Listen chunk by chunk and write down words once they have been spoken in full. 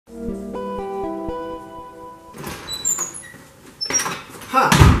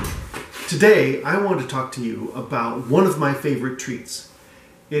Today, I want to talk to you about one of my favorite treats.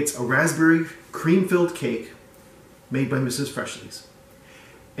 It's a raspberry cream-filled cake made by Mrs. Freshley's.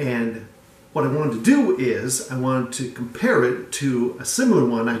 And what I wanted to do is, I wanted to compare it to a similar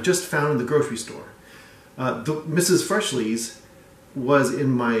one I just found in the grocery store. Mrs. Freshley's was in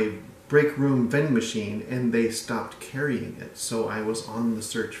my break room vending machine and they stopped carrying it. So I was on the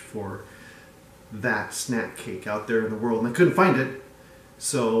search for that snack cake out there in the world and I couldn't find it.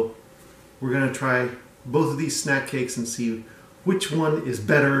 So we're going to try both of these snack cakes and see which one is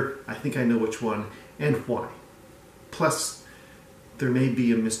better. I think I know which one and why. Plus, there may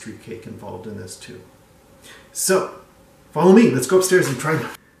be a mystery cake involved in this too. So, follow me. Let's go upstairs and try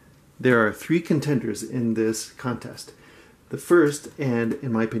them. There are 3 contenders in this contest. The first, and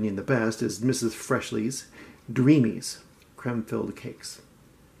in my opinion the best, is Mrs. Freshley's Dreamies creme-filled cakes.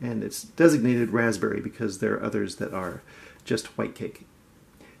 And it's designated raspberry because there are others that are just white cake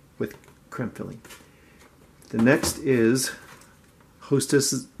with creme filling. The next is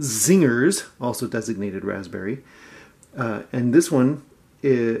Hostess Zingers, also designated raspberry. And this one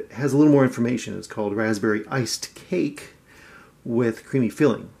has a little more information. It's called raspberry iced cake with creamy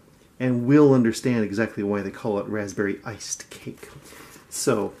filling. And we'll understand exactly why they call it raspberry iced cake.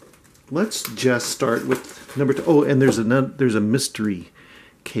 So let's just start with number 2. Oh, and there's a mystery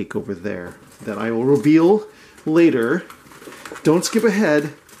cake over there that I will reveal later. Don't skip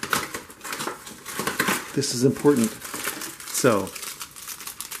ahead. This is important. So,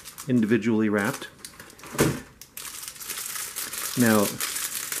 individually wrapped. Now,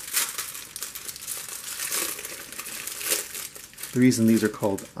 the reason these are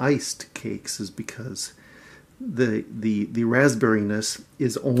called iced cakes is because the raspberryness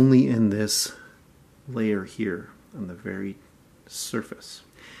is only in this layer here on the very surface.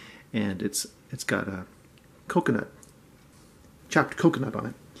 And it's got a coconut, chopped coconut on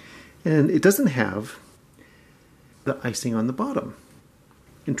it. And it doesn't have the icing on the bottom,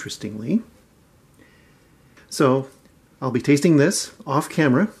 interestingly. So I'll be tasting this off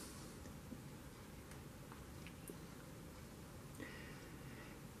camera.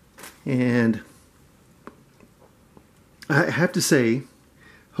 And I have to say,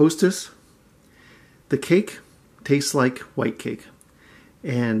 Hostess, the cake tastes like white cake.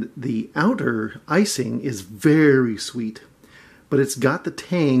 And the outer icing is very sweet. But it's got the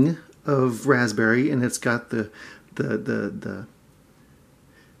tang of raspberry and it's got the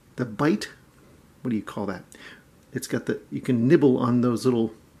bite. What do you call that? It's got you can nibble on those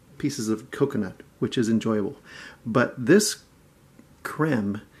little pieces of coconut, which is enjoyable. But this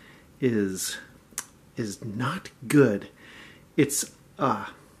creme is not good. It's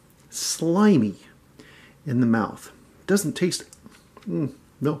slimy in the mouth. Doesn't taste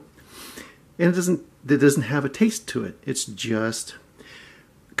no. And it doesn't have a taste to it. It's just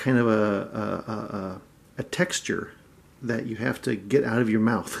kind of a texture that you have to get out of your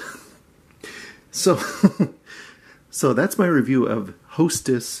mouth. So so that's my review of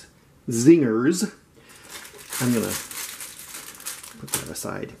Hostess Zingers. I'm gonna put that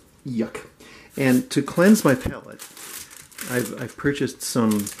aside. Yuck. And to cleanse my palate, I've purchased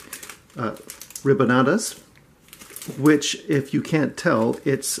some rebanadas, which, if you can't tell,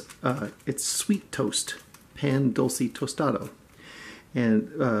 it's sweet toast, pan dulce tostado.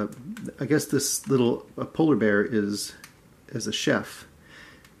 And I guess this little polar bear is a chef,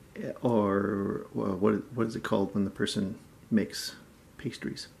 or what is it called when the person makes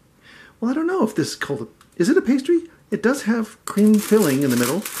pastries? Well, I don't know if this is called is it a pastry? It does have cream filling in the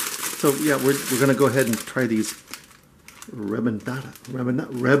middle. So yeah, we're going to go ahead and try these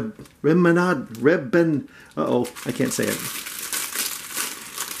uh-oh, I can't say it.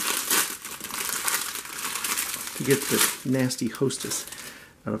 To get the nasty Hostess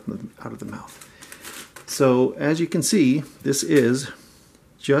out of the mouth. So as you can see, this is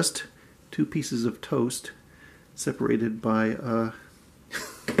just 2 pieces of toast separated by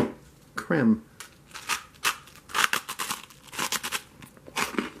creme.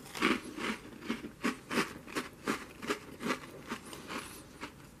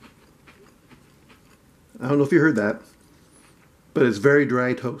 I don't know if you heard that, but it's very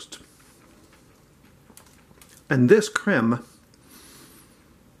dry toast. And this creme,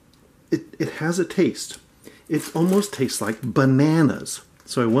 it has a taste. It almost tastes like bananas.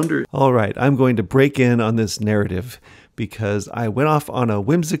 So I wonder... All right, I'm going to break in on this narrative because I went off on a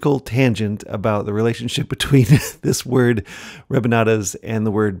whimsical tangent about the relationship between this word rebanadas and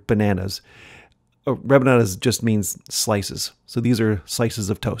the word bananas. Rebanadas just means slices. So these are slices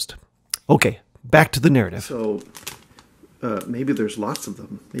of toast. Okay, back to the narrative. So maybe there's lots of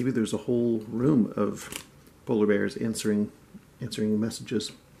them. Maybe there's a whole room of polar bears answering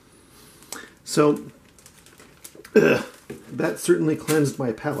messages. So that certainly cleansed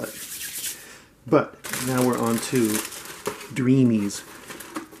my palate. But now we're on to Dreamies.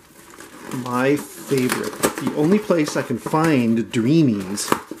 My favorite. The only place I can find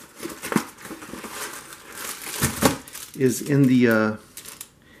Dreamies is in the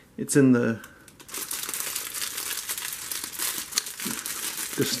it's in the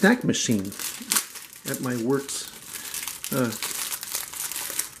snack machine at my work's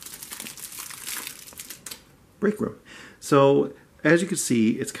break room. So as you can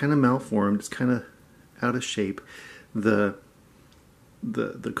see, it's kind of malformed. It's kind of out of shape. The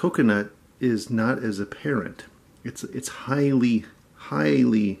coconut is not as apparent. It's highly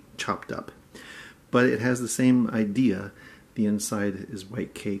chopped up, but it has the same idea. The inside is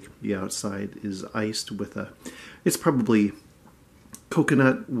white cake. The outside is iced with it's probably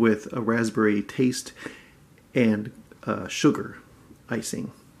coconut with a raspberry taste and sugar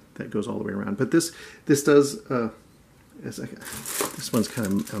icing that goes all the way around. But this does, this one's kind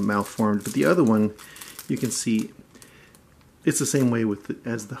of malformed, but the other one, you can see, it's the same way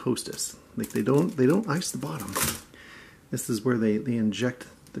as the Hostess. Like they don't ice the bottom. This is where they inject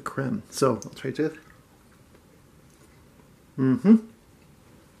the creme. So I'll try it.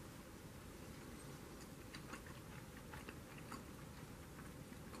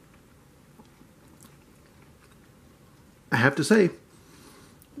 I have to say,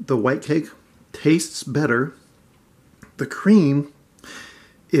 the white cake tastes better. The cream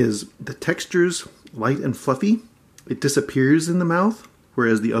the texture's light and fluffy. It disappears in the mouth,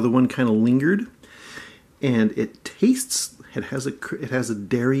 whereas the other one kind of lingered. And it has a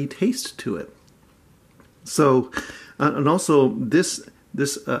dairy taste to it. So, and also this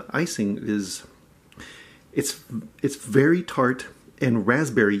icing it's very tart and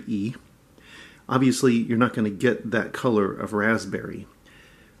raspberry-y. Obviously, you're not going to get that color of raspberry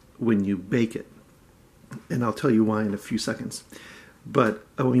when you bake it, and I'll tell you why in a few seconds. But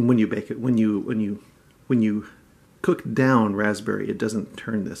I mean, when you bake it, when you cook down raspberry, it doesn't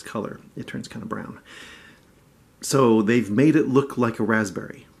turn this color. It turns kind of brown. So they've made it look like a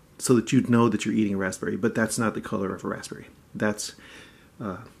raspberry, so that you'd know that you're eating a raspberry. But that's not the color of a raspberry. That's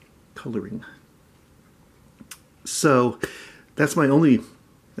coloring. So that's my only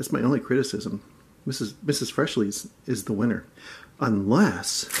criticism. Mrs. Freshly's is the winner,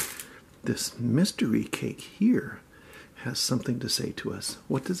 unless this mystery cake here has something to say to us.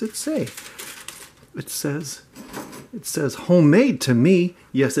 What does it say? It says homemade to me.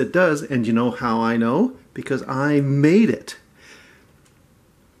 Yes, it does. And you know how I know? Because I made it.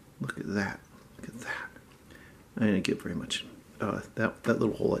 Look at that. Look at that. I didn't get very much. That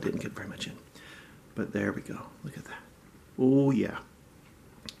little hole I didn't get very much in. But there we go. Look at that. Oh yeah.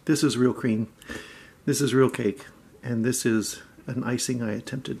 This is real cream. This is real cake. And this is an icing I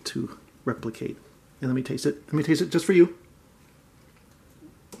attempted to replicate. And let me taste it. Let me taste it just for you.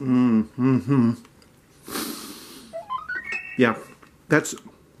 Yeah, that's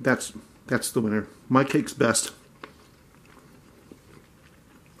the winner. My cake's best.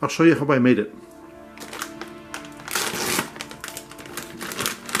 I'll show you how I made it.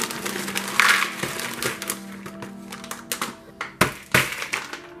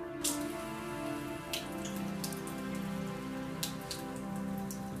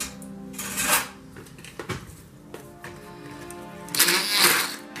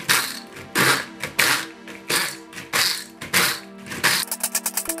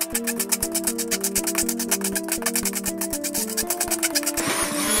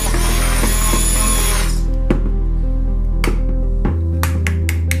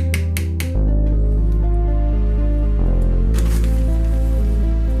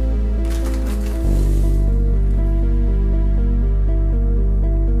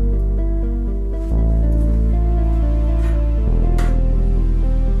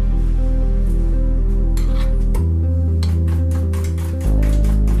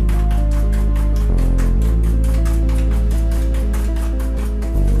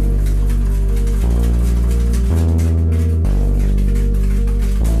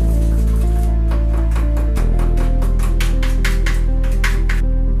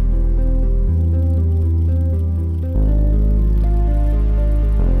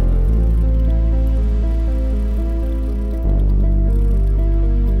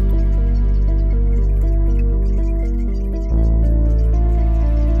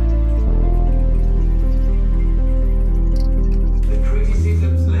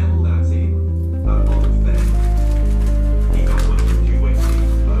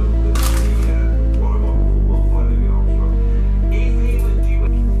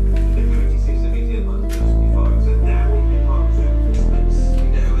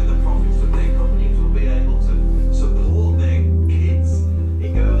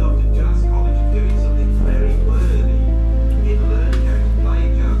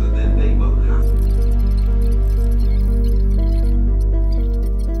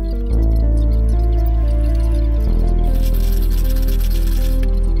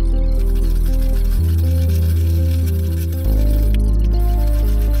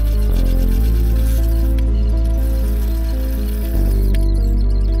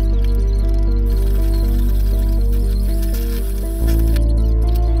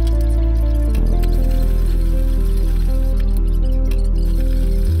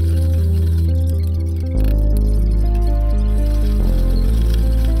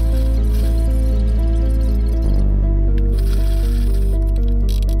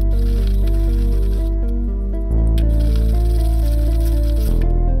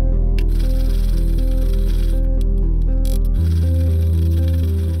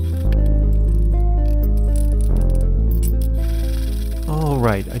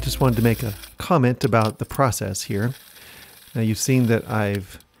 just wanted to make a comment about the process here. Now you've seen that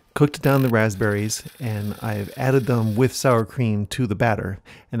I've cooked down the raspberries and I've added them with sour cream to the batter,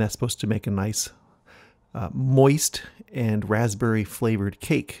 and that's supposed to make a nice moist and raspberry flavored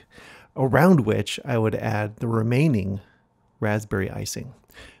cake, around which I would add the remaining raspberry icing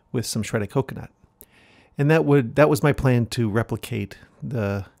with some shredded coconut. And that was my plan to replicate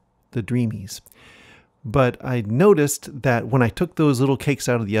the Dreamies. But I noticed that when I took those little cakes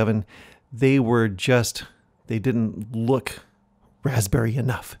out of the oven, they didn't look raspberry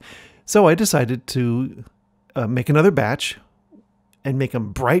enough. So I decided to make another batch and make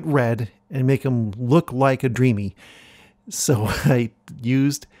them bright red and make them look like a Dreamy. So I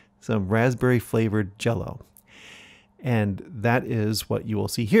used some raspberry flavored Jell-O. And that is what you will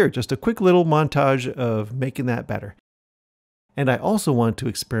see here. Just a quick little montage of making that batter. And I also want to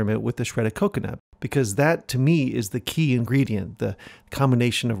experiment with the shredded coconut, because that to me is the key ingredient, the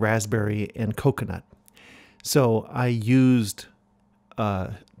combination of raspberry and coconut. So I used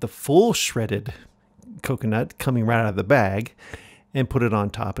the full shredded coconut coming right out of the bag and put it on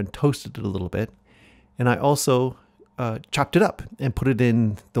top and toasted it a little bit. And I also chopped it up and put it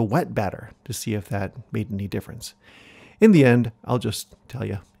in the wet batter to see if that made any difference. In the end, I'll just tell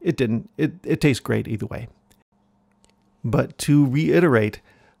you, it didn't. It tastes great either way. But to reiterate,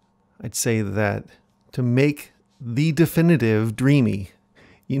 I'd say that to make the definitive Dreamy,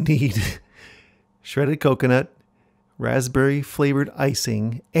 you need shredded coconut, raspberry flavored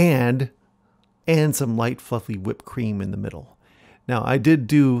icing, and some light fluffy whipped cream in the middle. Now, I did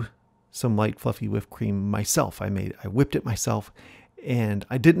do some light fluffy whipped cream myself. I whipped it myself, and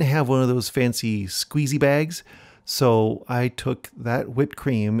I didn't have one of those fancy squeezy bags. So I took that whipped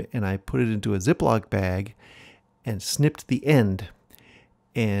cream and I put it into a Ziploc bag and snipped the end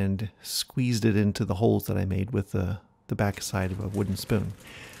and squeezed it into the holes that I made with the back side of a wooden spoon.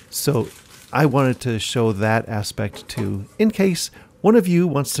 So I wanted to show that aspect too, in case one of you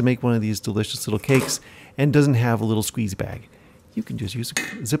wants to make one of these delicious little cakes and doesn't have a little squeeze bag. You can just use a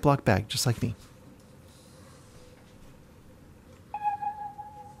Ziploc bag just like me.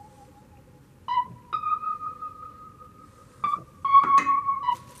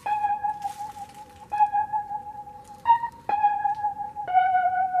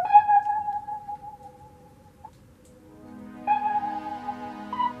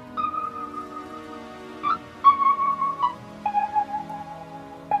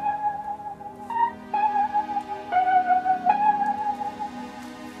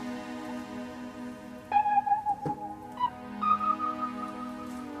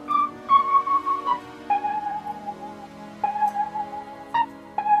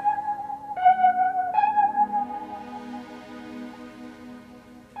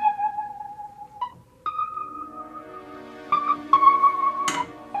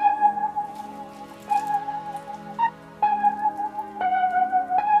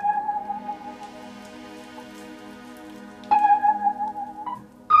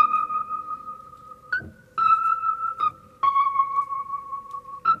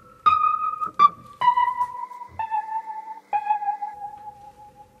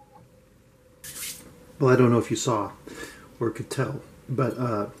 Well, I don't know if you saw or could tell, but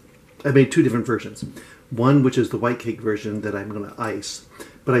I made two different versions. One, which is the white cake version that I'm going to ice,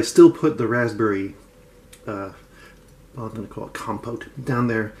 but I still put the raspberry, well, I'm going to call it compote, down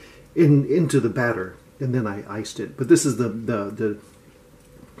there into the batter, and then I iced it. But this is the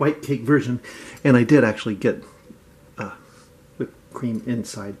white cake version, and I did actually get whipped cream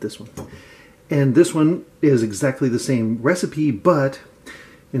inside this one. And this one is exactly the same recipe, but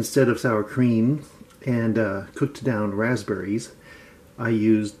instead of sour cream and cooked down raspberries, I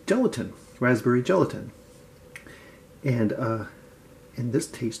used gelatin, raspberry gelatin. And this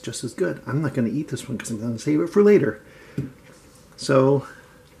tastes just as good. I'm not going to eat this one because I'm going to save it for later. So,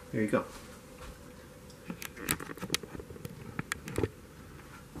 there you go.